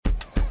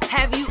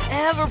Have you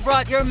ever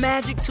brought your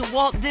magic to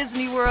Walt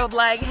Disney World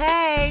like,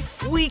 hey,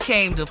 we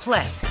came to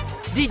play?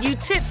 Did you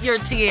tip your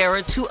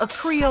tiara to a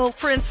Creole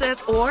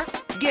princess or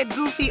get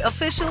goofy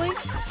officially?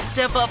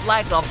 Step up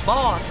like a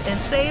boss and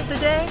save the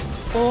day?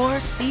 Or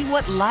see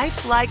what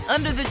life's like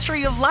under the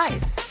tree of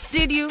life?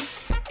 Did you?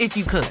 If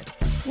you could.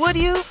 Would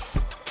you?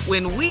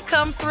 When we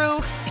come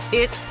through,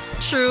 it's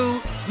true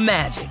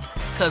magic.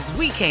 'Cause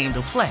we came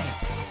to play.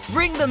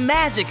 Bring the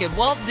magic at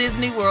Walt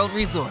Disney World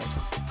Resort.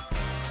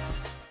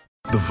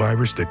 The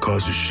virus that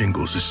causes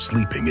shingles is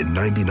sleeping in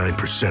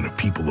 99% of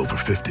people over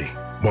 50.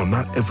 While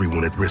not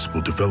everyone at risk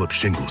will develop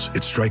shingles,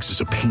 it strikes as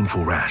a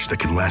painful rash that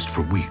can last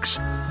for weeks.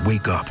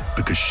 Wake up,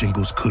 because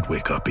shingles could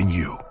wake up in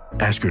you.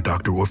 Ask your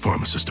doctor or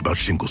pharmacist about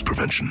shingles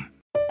prevention.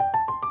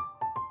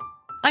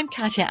 I'm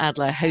Katya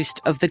Adler,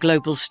 host of The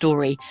Global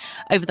Story.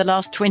 Over the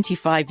last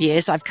 25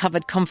 years, I've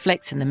covered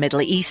conflicts in the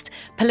Middle East,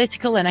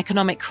 political and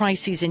economic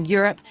crises in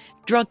Europe,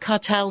 drug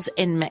cartels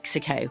in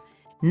Mexico.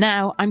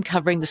 Now I'm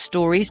covering the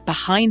stories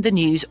behind the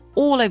news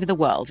all over the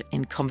world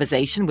in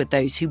conversation with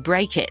those who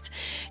break it.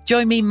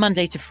 Join me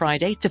Monday to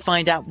Friday to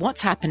find out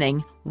what's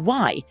happening,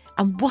 why,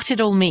 and what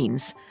it all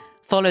means.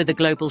 Follow The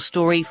Global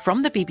Story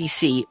from the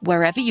BBC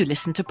wherever you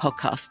listen to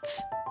podcasts.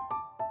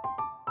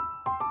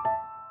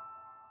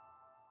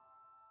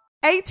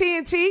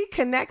 AT&T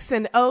connects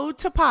an ode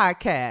to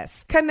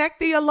podcasts. Connect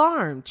the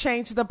alarm.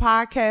 Change the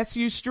podcast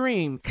you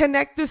stream.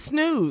 Connect the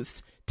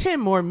snooze. 10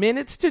 more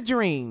minutes to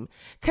dream.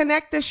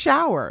 Connect the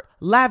shower.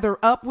 Lather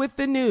up with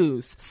the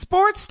news.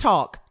 Sports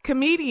talk,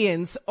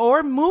 comedians,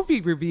 or movie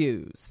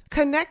reviews.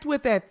 Connect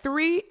with that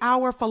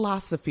 3-hour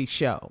philosophy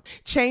show.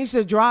 Change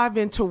the drive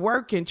into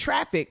work in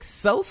traffic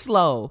so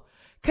slow.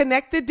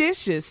 Connect the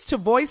dishes to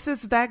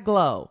voices that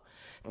glow.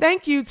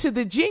 Thank you to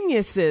the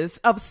geniuses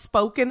of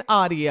spoken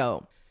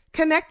audio.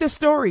 Connect the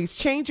stories,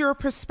 change your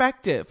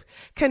perspective.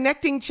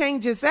 Connecting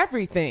changes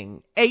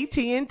everything.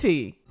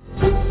 AT&T.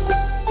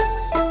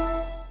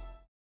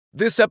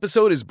 This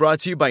episode is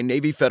brought to you by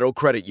Navy Federal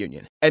Credit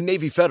Union. At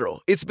Navy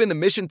Federal, it's been the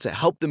mission to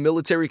help the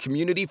military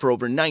community for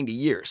over 90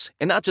 years.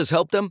 And not just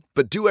help them,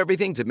 but do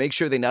everything to make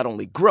sure they not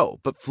only grow,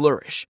 but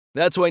flourish.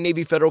 That's why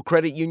Navy Federal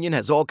Credit Union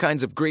has all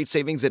kinds of great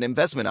savings and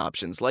investment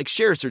options like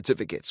share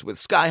certificates with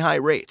sky-high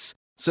rates.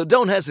 So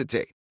don't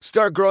hesitate.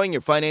 Start growing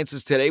your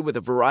finances today with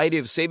a variety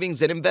of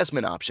savings and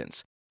investment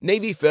options.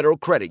 Navy Federal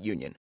Credit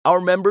Union. Our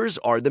members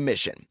are the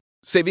mission.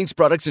 Savings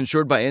products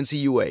insured by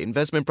NCUA.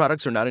 Investment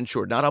products are not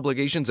insured, not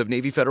obligations of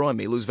Navy Federal and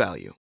may lose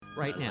value.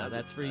 Right now,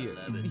 that's for you.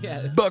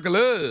 Yes. Buckle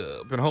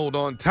up and hold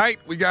on tight.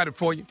 We got it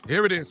for you.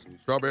 Here it is.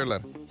 Strawberry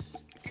letter.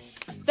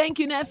 Thank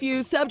you,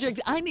 nephew.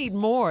 Subject, I need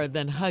more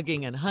than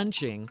hugging and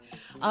hunching.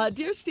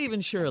 Dear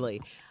Stephen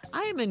Shirley,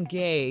 I am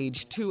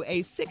engaged to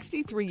a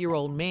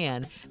 63-year-old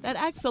man that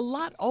acts a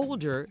lot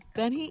older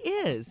than he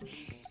is.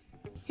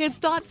 His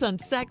thoughts on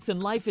sex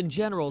and life in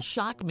general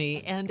shock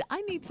me, and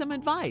I need some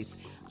advice.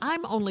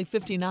 I'm only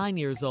 59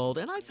 years old,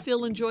 and I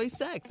still enjoy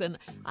sex, and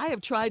I have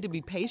tried to be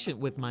patient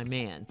with my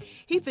man.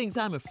 He thinks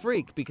I'm a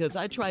freak because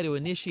I try to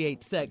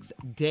initiate sex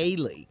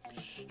daily.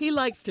 He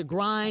likes to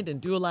grind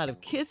and do a lot of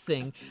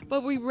kissing,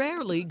 but we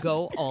rarely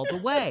go all the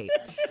way.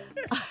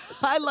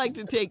 I like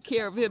to take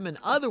care of him in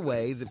other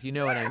ways, if you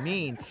know what I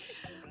mean.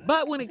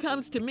 But when it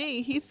comes to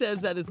me, he says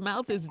that his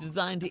mouth is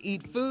designed to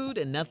eat food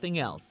and nothing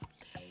else.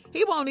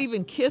 He won't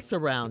even kiss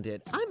around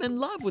it. I'm in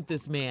love with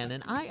this man,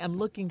 and I am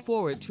looking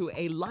forward to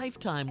a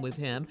lifetime with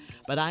him,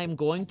 but I am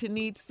going to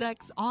need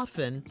sex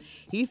often.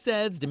 He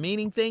says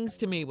demeaning things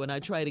to me when I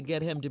try to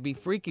get him to be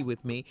freaky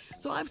with me,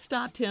 so I've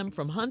stopped him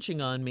from hunching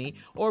on me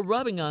or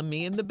rubbing on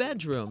me in the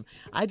bedroom.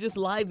 I just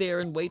lie there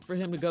and wait for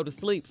him to go to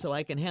sleep so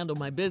I can handle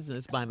my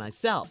business by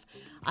myself.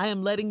 I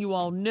am letting you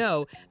all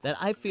know that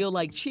I feel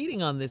like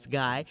cheating on this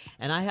guy,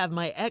 and I have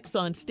my ex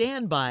on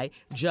standby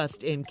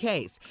just in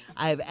case.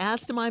 I have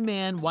asked my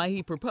man why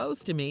he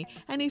proposed to me,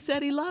 and he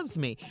said he loves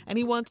me, and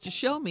he wants to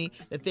show me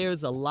that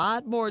there's a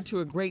lot more to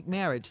a great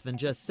marriage than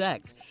just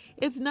sex.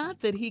 It's not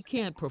that he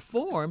can't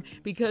perform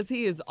because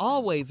he is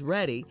always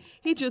ready.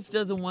 He just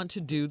doesn't want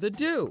to do the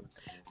do.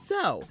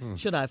 So,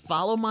 should I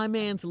follow my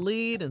man's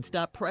lead and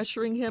stop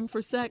pressuring him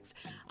for sex?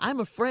 I'm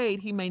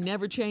afraid he may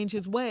never change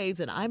his ways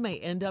and I may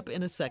end up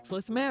in a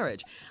sexless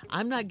marriage.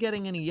 I'm not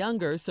getting any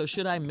younger, so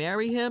should I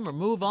marry him or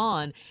move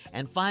on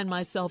and find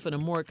myself a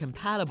more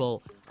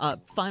compatible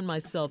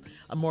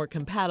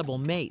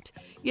mate?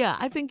 Yeah,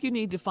 I think you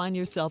need to find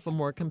yourself a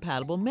more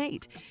compatible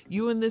mate.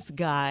 You and this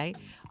guy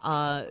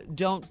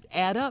don't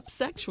add up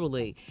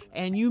sexually,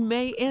 and you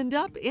may end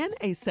up in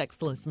a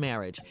sexless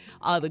marriage.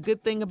 The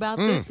good thing about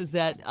this is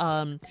that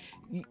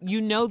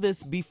you know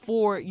this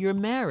before you're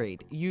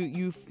married.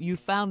 You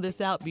found this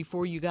out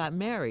before you got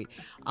married.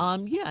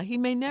 Yeah, he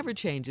may never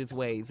change his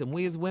ways, and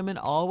we as women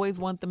always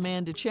want the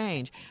man to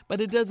change,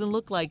 but it doesn't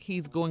look like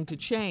he's going to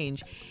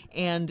change.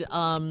 And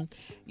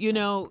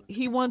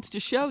he wants to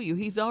show you.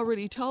 He's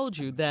already told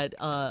you that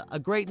a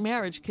great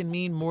marriage can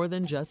mean more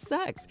than just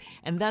sex,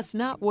 and that's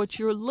not what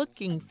you're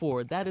looking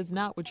for. That is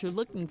not what you're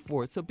looking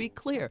for. So be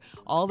clear.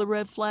 All the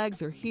red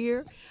flags are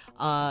here.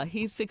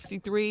 He's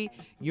 63,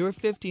 you're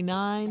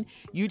 59.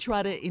 You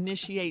try to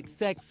initiate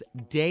sex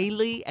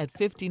daily at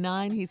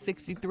 59. He's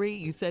 63.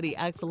 You said he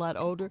acts a lot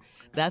older.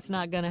 That's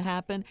not going to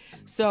happen.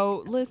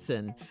 So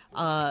listen,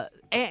 and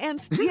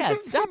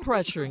yes, stop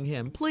pressuring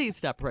him. Please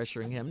stop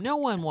pressuring him. No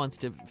one wants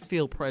to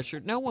feel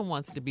pressured. No one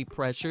wants to be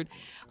pressured.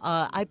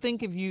 I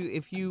think if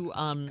you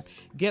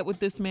get with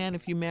this man,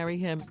 if you marry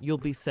him, you'll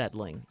be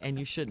settling, and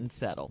you shouldn't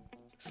settle.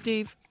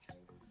 Steve?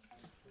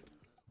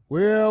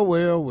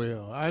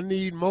 Well. I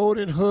need more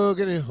than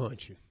hugging and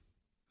hunching.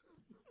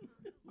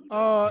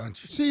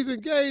 She's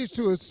engaged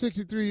to a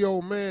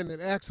 63-year-old man that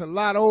acts a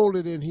lot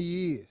older than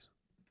he is.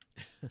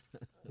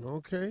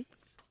 Okay.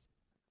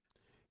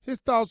 His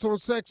thoughts on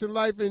sex and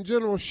life in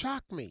general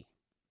shock me.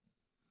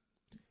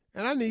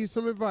 And I need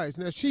some advice.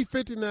 Now, she's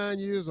 59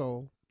 years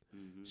old.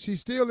 She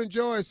still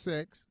enjoys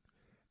sex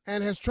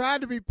and has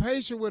tried to be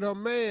patient with her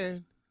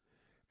man.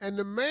 And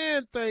the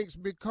man thinks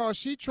because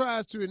she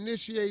tries to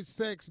initiate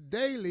sex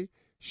daily,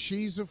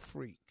 she's a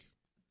freak.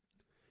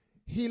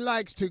 He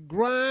likes to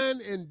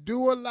grind and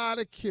do a lot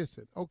of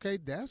kissing. Okay,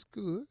 that's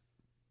good.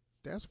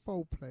 That's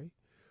foreplay.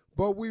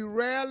 But we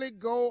rarely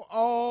go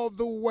all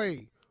the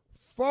way.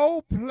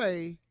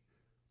 Foreplay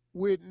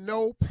with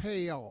no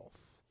payoff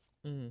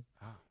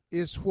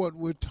is what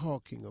we're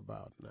talking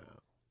about now.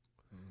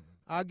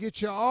 I'll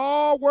get you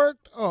all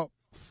worked up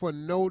for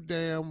no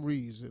damn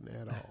reason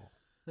at all.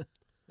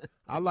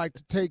 I like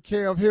to take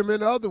care of him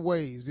in other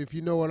ways, if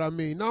you know what I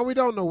mean. No, we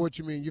don't know what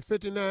you mean. You're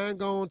 59,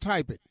 go on,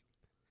 type it.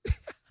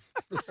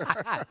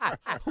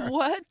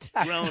 What?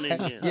 Grown in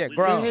here. Yeah,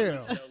 grown.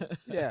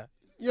 Yeah.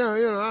 Yeah,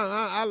 you know,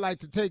 I like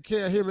to take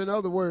care of him in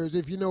other words,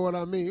 if you know what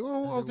I mean.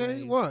 Oh,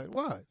 okay, what?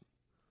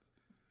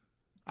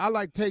 I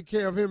like to take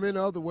care of him in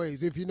other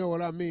ways, if you know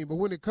what I mean. But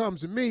when it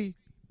comes to me,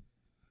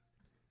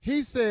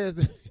 he says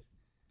that,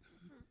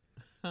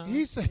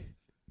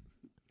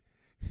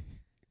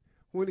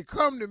 when it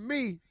comes to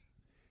me,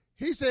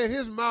 he said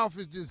his mouth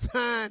is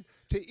designed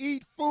to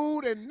eat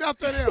food and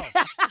nothing else.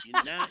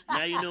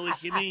 Now you know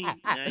what you mean.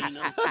 Now you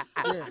know.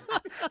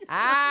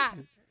 Yeah.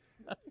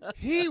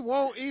 He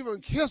won't even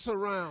kiss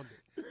around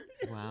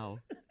it. Wow.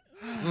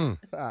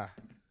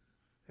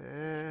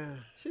 Yeah.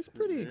 She's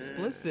pretty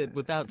explicit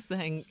without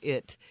saying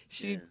it.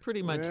 She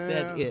pretty much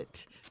said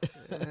it.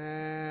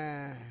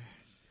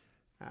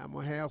 I'm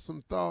going to have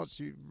some thoughts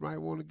you might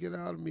want to get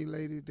out of me,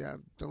 lady. I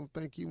don't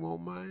think you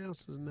want my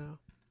answers now.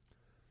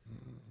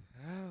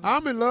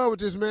 I'm in love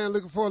with this man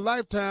looking for a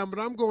lifetime, but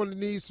I'm going to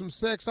need some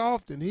sex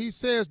often. He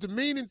says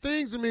demeaning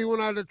things to me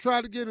when I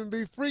try to get him to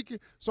be freaky,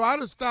 so I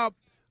just stop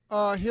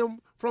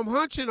him from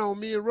hunching on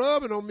me and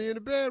rubbing on me in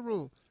the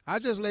bedroom. I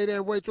just lay there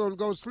and wait for him to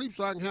go to sleep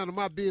so I can handle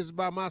my business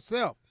by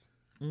myself.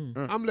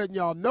 I'm letting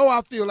y'all know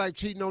I feel like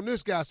cheating on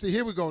this guy. See,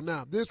 here we go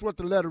now. This is what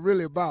the letter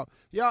really about.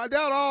 Y'all,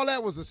 all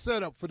that was a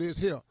setup for this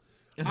here.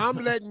 I'm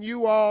letting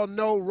you all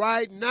know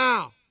right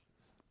now.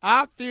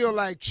 I feel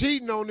like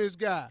cheating on this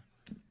guy.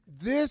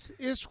 This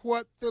is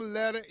what the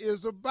letter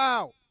is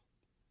about.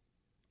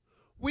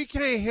 We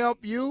can't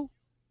help you.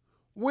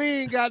 We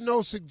ain't got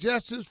no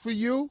suggestions for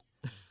you.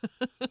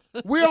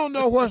 We don't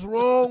know what's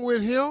wrong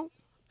with him.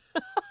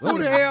 Who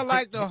the hell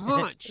like to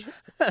hunch?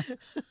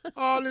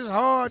 All this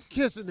hard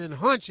kissing and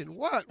hunching.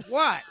 What?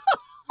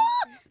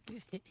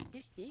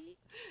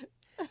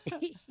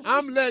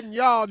 I'm letting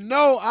y'all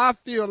know I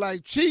feel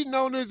like cheating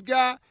on this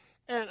guy,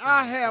 and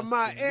I have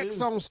my ex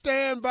on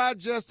standby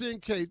just in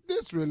case.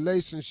 This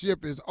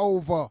relationship is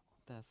over.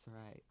 That's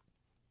right.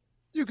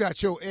 You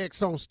got your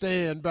ex on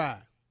standby.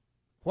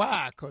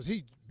 Why? Because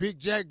he Big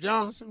Jack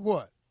Johnson?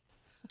 What?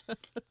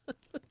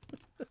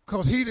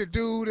 Because he the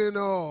dude in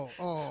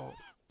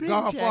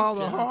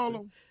Godfather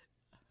Harlem?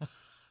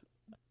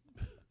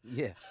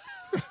 Yeah.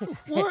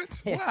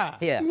 What? Why?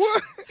 Yeah.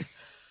 What?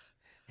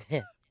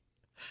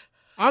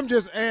 I'm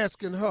just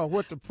asking her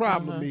what the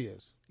problem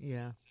is.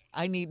 Yeah.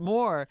 I need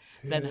more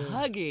than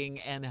hugging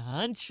and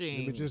hunching.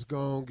 Let me just go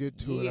on get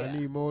to it. I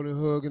need more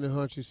than hugging and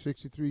hunching.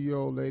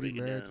 63-year-old lady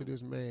married to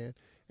this man.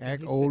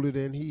 Act older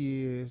than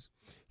he is.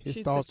 His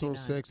thoughts 59. On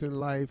sex and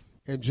life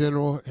in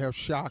general have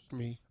shocked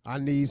me. I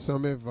need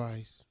some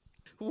advice.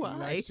 Why? He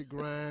likes to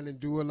grind and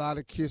do a lot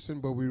of kissing,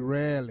 but we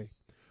rarely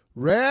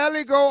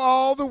go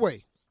all the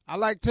way. I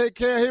like to take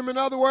care of him, in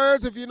other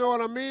words, if you know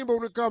what I mean. But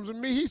when it comes to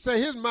me, he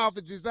say his mouth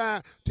is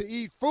designed to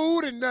eat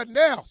food and nothing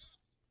else.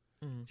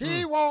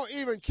 He won't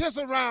even kiss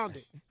around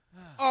it.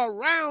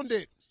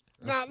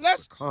 Now,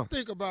 let's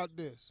think about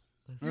this.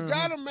 You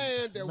got a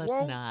man that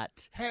won't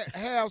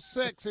have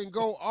sex and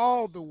go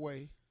all the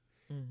way.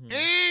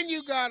 And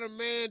you got a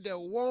man that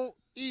won't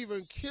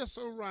even kiss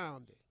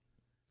around it.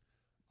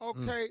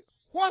 Okay,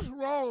 what's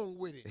wrong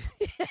with it?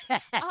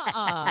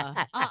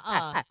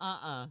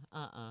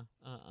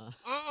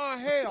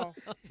 Hell.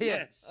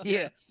 Yeah.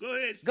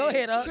 Go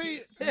ahead. See,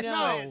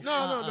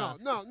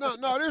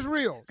 no, this is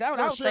real.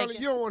 Now, Shirley,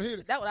 you don't want to hear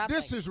it.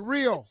 This is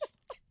real.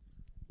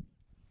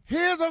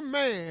 Here's a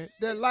man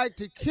that like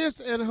to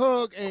kiss and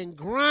hug and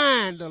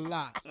grind a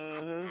lot.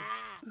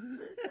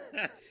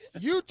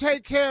 You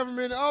take care of him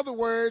in other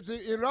words,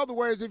 if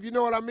you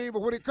know what I mean.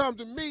 But when it comes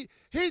to me,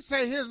 he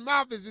say his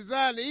mouth is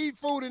designed to eat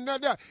food and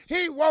nothing else.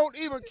 He won't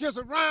even kiss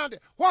around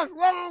it. What's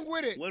wrong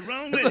with it? What's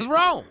wrong with What's it?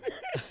 wrong?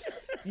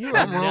 You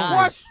are not.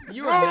 What's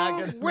You are not wrong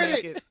going to with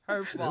make it? it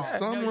her fault.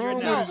 something No, wrong you're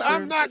with not. it, No,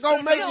 I'm not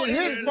gonna make No, it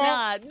his it's fault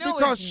not. No,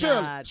 because it's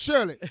Shirley,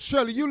 not.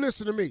 Shirley, you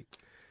listen to me.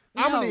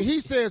 No, He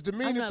says I'm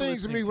demeaning not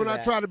things to me listening when to I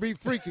that. try to be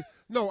freaky.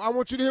 No, I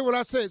want you to hear what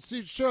I said.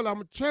 See, Shirley, I'm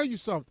gonna tell you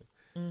something.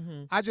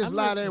 I just I'm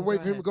lie there and listening. wait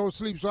Go for him to ahead. go to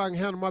sleep so I can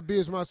handle my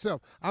business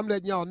myself. I'm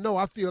letting y'all know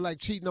I feel like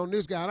cheating on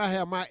this guy, and I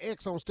have my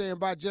ex on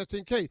standby just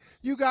in case.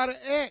 You got an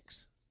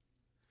ex.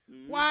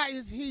 Why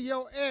is he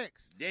your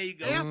ex? There you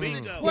go. Answer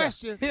Bingo. the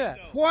question. Yeah.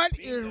 What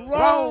Bingo. is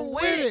wrong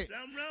with it?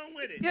 Something wrong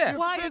with it. Yeah.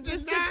 Why is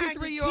this 59, you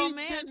 63-year-old keep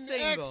man getting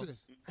single?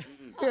 exes.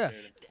 Yeah.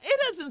 It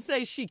doesn't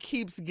say she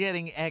keeps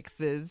getting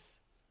exes.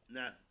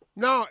 Nah.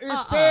 No, it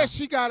says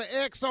she got an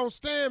ex on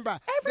standby.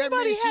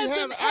 Everybody that means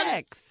has an I didn't-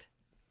 ex.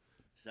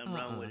 Something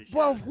wrong with it.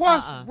 Well, Shirley.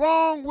 what's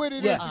wrong with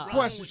it? Yeah. Is the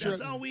question, That's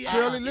Shirley. all we ask.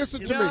 Shirley,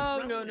 listen to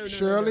me. No.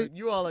 Shirley,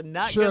 You all are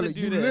not Shirley, going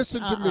to do you this.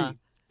 listen to me.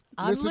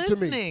 I'm Listen to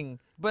me. listening,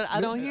 but I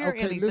don't hear okay,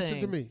 anything. listen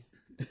to me.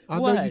 I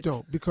know you What?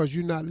 don't because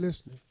you're not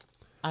listening.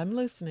 I'm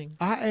listening.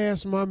 I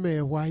asked my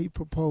man why he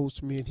proposed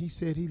to me, and he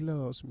said he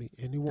loves me,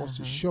 and he wants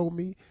to show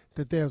me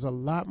that there's a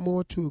lot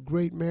more to a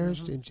great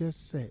marriage than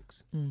just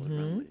sex. What's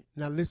wrong with it?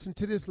 Now listen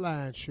to this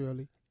line,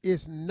 Shirley.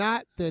 It's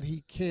not that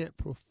he can't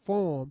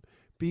perform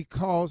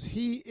because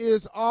he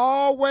is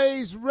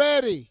always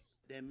ready.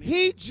 That means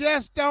He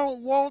just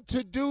don't want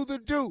to do the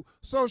do.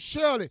 So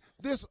Shirley,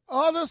 this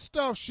other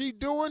stuff she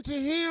doing to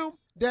him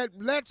that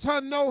lets her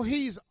know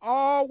he's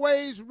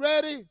always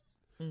ready,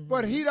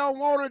 but he don't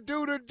want to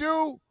do the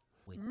do,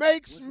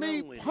 makes What's me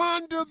wrong with it?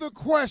 ponder the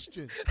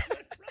question. what's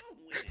wrong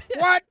with it?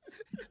 What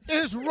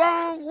is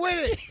wrong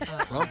with it?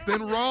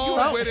 Something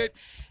wrong with it.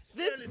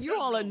 You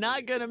all are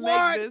not going to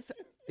What? make this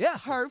Yeah.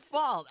 her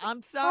fault.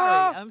 I'm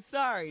sorry. I'm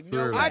sorry. No,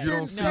 Shirley, I you don't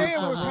didn't see say it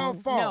something was her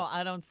wrong? fault. No,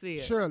 I don't see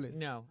it. Shirley,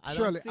 No, I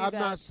Shirley, don't see I'm that.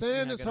 not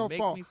saying You're it's not her gonna make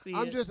fault. me see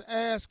I'm it. just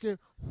asking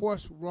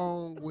what's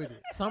wrong with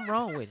it. Something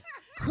wrong with it.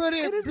 Could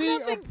It it is be a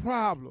nothing-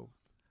 problem?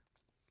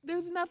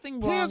 There's nothing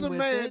wrong Here's a with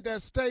man it.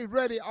 that stay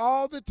ready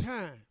all the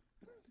time,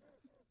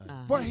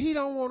 Uh-huh. but he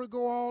don't want to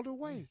go all the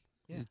way.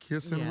 You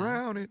kissing Yeah.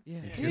 around it.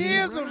 Yeah. You kissing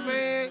Here's a around it.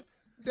 man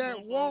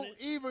that won't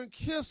even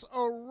kiss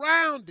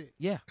around it.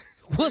 Yeah.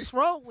 What's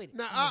wrong with it?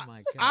 Now, Oh,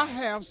 my I God.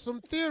 have some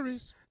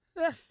theories.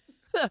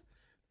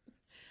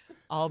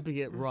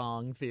 Albeit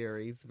wrong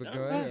theories, but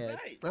go That's ahead.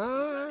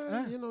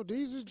 right.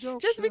 These are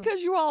jokes. Just Shirley.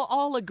 because you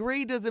all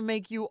agree doesn't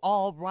make you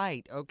all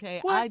right, okay?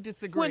 What? I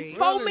disagree. When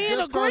four Really, men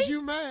just agree? 'cause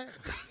you mad.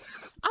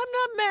 I'm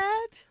not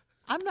mad.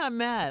 I'm not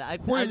mad. I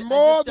When I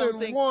more just don't than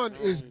think, one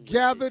is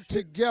gathered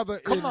together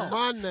in Come on.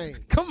 my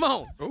name. Come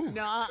on. Ooh.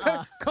 No,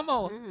 Come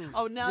on.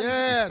 Oh, now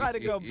Yes. you try to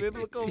go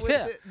biblical with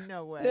Yeah. it?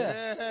 No way.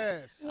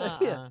 Yes.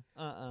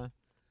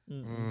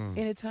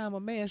 Anytime a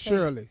man say,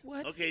 Shirley.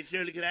 what? Okay,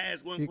 Shirley, could I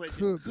ask one It question?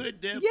 could be.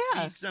 Could there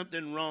Yeah. be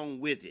something wrong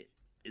with it?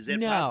 Is that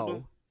No.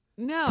 possible?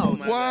 No. Oh,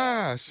 my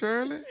Why,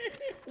 Shirley?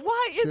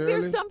 Why is there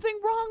Shirley. something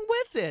wrong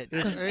with it?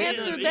 It ain't-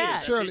 Answer it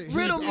that. is. Shirley,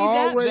 Riddle he's me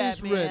that, always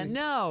Batman. ready.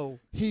 No.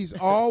 He's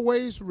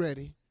always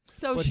ready,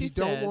 So but she he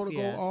don't says, want to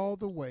yeah. go all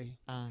the way.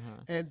 Uh-huh.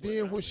 And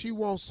then when she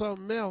wants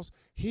something else,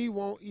 he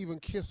won't even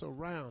kiss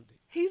around it.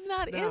 He's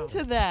not No.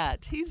 into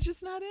that. He's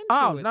just not into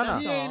Oh, it. no, no.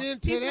 That's He all. ain't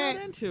into He's that.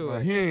 not into Well,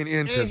 it. he ain't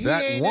into And he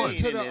that ain't one.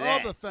 into the Into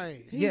that. other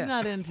thing. He's Yeah.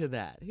 not into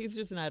that. He's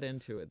just not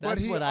into it. That's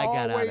But he what I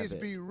got out always of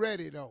it. be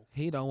ready, though.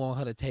 He don't want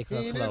her to take He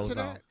her ain't clothes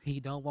into off. that. He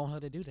don't want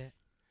her to do that.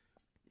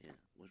 Yeah.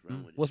 What's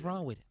wrong with it? What's Shirley?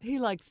 wrong with it? He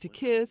likes to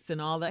kiss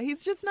and all that.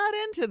 He's just not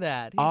into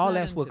that. He's All not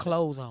that's into with that.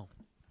 clothes on.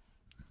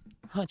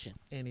 Hunching.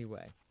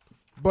 Anyway.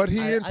 But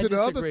he I into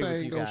the other disagree with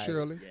thing, you though, guys.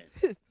 Shirley.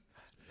 Yeah.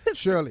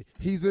 Shirley,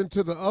 he's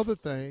into the other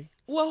thing.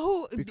 Well,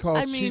 who? Because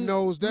I she mean,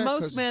 knows that,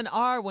 'cause- most men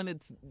are when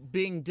it's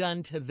being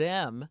done to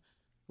them,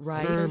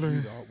 right?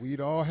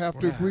 We'd all have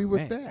to agree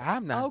with Man, that.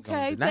 I'm not Okay,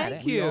 gonna deny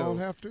thank that. you. We all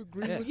have to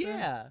agree with that.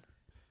 Yeah.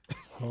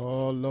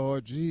 Oh,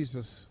 Lord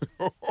Jesus.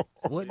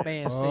 What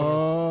man says?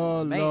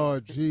 Oh, Man.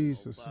 Lord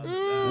Jesus.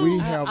 We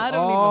have I don't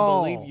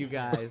all, even believe you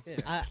guys.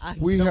 I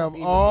we don't have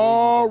even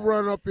all believe you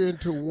run up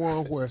into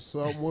one where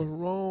something was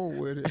wrong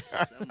with it.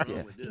 Something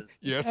wrong with this.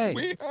 Yes, Hey,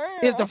 we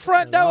have. is the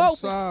front And door I'm open?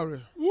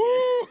 sorry.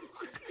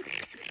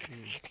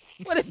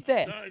 What is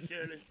that? Sorry,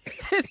 Shirley.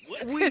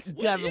 guys. We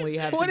definitely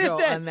have What to is go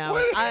that? on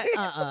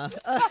that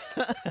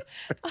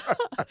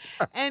one.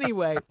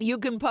 Anyway, you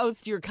can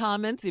post your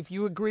comments if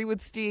you agree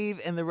with Steve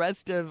and the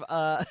rest of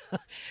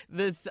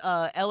this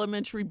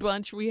elementary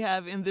bunch we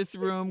have in this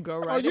room. Go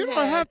right Oh, you ahead.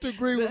 don't have to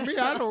agree with me.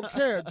 I don't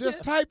care.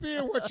 Just type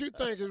in what you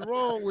think is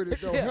wrong with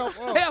it, though. Help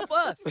us. Help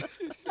us.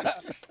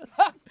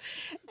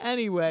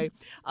 Anyway,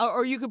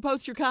 or you can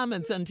post your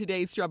comments on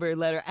today's Strawberry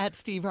Letter at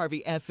Steve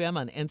Harvey FM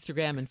on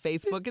Instagram and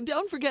Facebook. And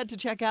don't forget to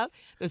check out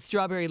the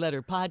Strawberry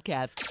Letter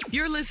podcast.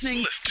 You're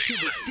listening to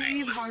the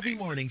Steve Harvey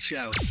Morning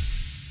Show.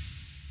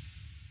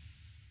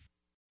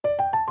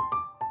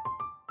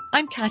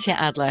 I'm Katya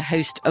Adler,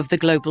 host of The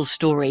Global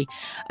Story.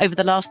 Over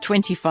the last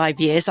 25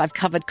 years, I've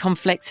covered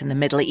conflicts in the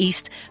Middle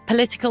East,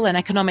 political and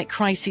economic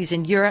crises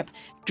in Europe,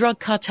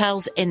 drug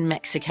cartels in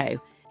Mexico.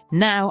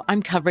 Now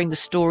I'm covering the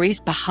stories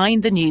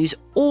behind the news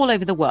all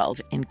over the world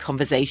in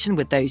conversation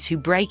with those who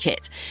break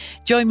it.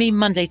 Join me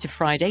Monday to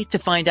Friday to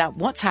find out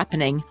what's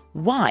happening,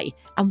 why,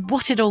 and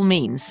what it all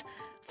means.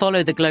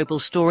 Follow The Global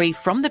Story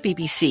from the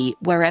BBC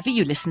wherever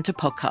you listen to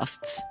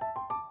podcasts.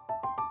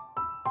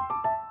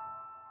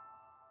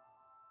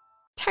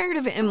 Tired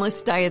of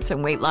endless diets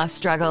and weight loss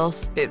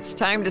struggles? It's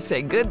time to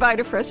say goodbye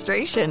to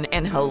frustration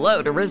and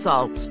hello to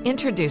results.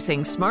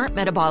 Introducing Smart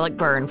Metabolic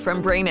Burn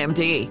from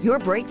BrainMD, your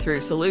breakthrough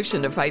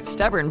solution to fight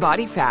stubborn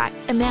body fat.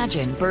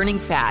 Imagine burning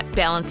fat,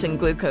 balancing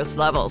glucose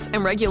levels,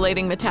 and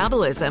regulating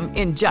metabolism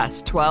in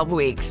just 12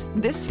 weeks.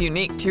 This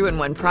unique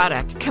 2-in-1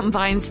 product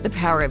combines the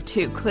power of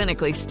 2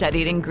 clinically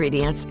studied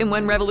ingredients in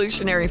one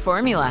revolutionary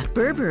formula.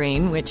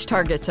 Berberine, which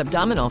targets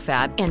abdominal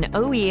fat, and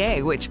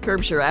OEA, which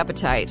curbs your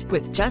appetite.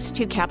 With just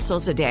 2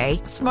 capsules a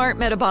day, Smart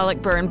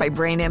Metabolic Burn by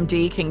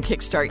BrainMD can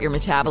kickstart your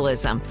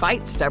metabolism,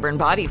 fight stubborn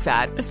body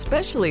fat,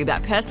 especially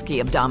that pesky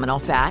abdominal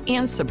fat,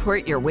 and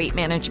support your weight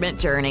management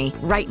journey.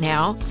 Right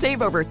now,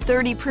 save over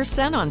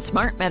 30% on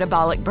Smart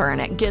Metabolic Burn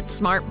at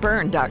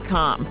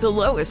GetSmartBurn.com. The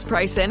lowest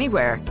price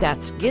anywhere.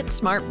 That's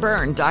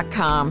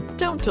GetSmartBurn.com.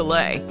 Don't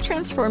delay.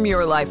 Transform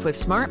your life with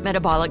Smart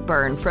Metabolic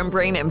Burn from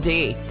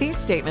BrainMD. These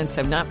statements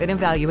have not been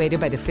evaluated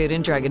by the Food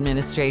and Drug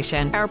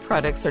Administration. Our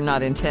products are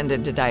not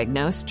intended to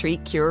diagnose,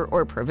 treat, cure,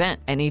 or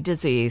prevent any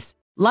disease.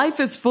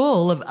 Life is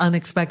full of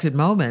unexpected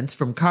moments,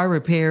 from car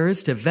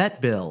repairs to vet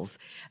bills.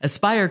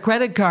 Aspire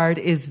Credit Card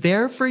is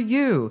there for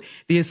you.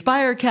 The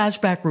Aspire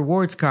Cashback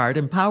Rewards Card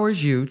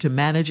empowers you to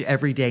manage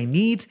everyday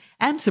needs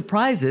and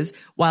surprises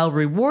while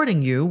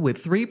rewarding you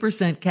with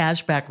 3%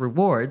 cashback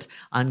rewards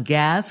on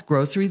gas,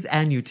 groceries,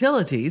 and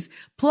utilities,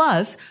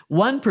 plus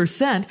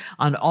 1%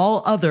 on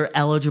all other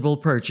eligible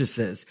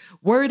purchases.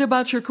 Worried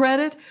about your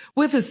credit?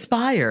 With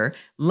Aspire,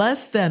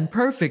 less than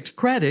perfect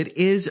credit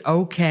is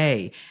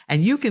okay,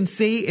 and you can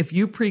see if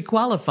you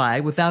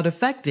pre-qualify without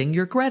affecting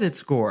your credit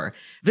score.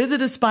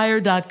 Visit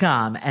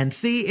Aspire.com and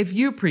see if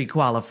you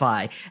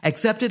pre-qualify.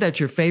 Accepted at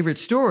your favorite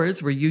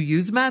stores where you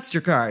use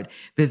MasterCard.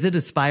 Visit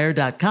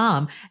Aspire.com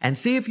and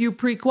see if you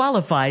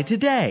pre-qualify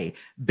today.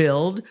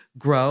 Build,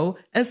 grow,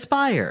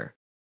 aspire.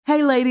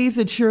 Hey ladies,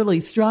 it's Shirley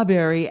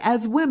Strawberry.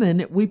 As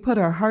women, we put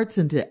our hearts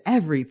into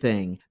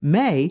everything.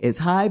 May is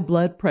High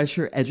Blood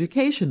Pressure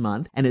Education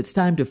Month, and it's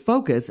time to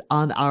focus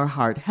on our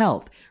heart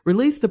health.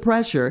 Release the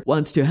Pressure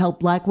wants to help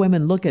Black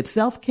women look at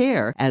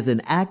self-care as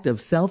an act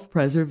of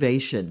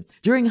self-preservation.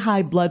 During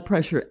High Blood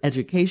Pressure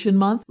Education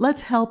Month,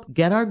 let's help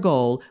get our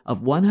goal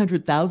of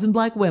 100,000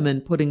 Black women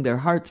putting their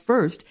hearts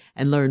first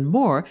and learn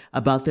more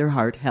about their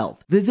heart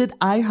health. Visit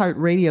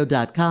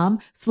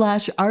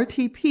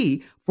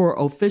iHeartRadio.com/RTP for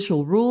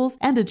official rules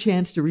and a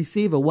chance to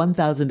receive a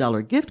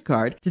 $1,000 gift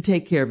card to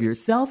take care of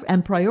yourself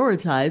and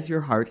prioritize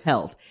your heart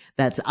health.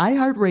 That's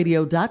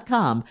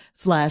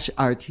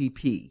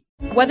iHeartRadio.com/RTP.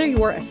 Whether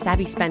you're a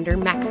savvy spender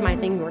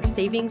maximizing your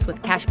savings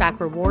with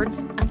cashback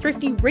rewards, a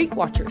thrifty rate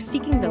watcher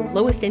seeking the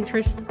lowest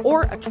interest,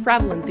 or a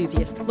travel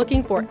enthusiast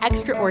looking for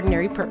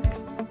extraordinary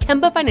perks,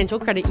 Kemba Financial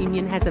Credit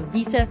Union has a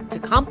visa to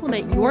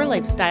complement your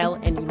lifestyle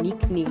and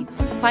unique needs.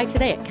 Apply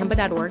today at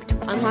Kemba.org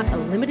to unlock a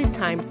limited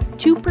time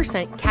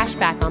 2% cash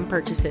back on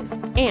purchases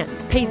and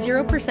pay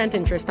 0%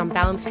 interest on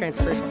balance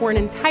transfers for an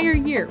entire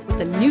year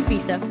with a new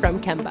visa from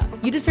Kemba.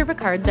 You deserve a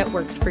card that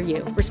works for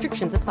you.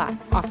 Restrictions apply.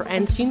 Offer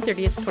ends June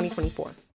 30th, 2024.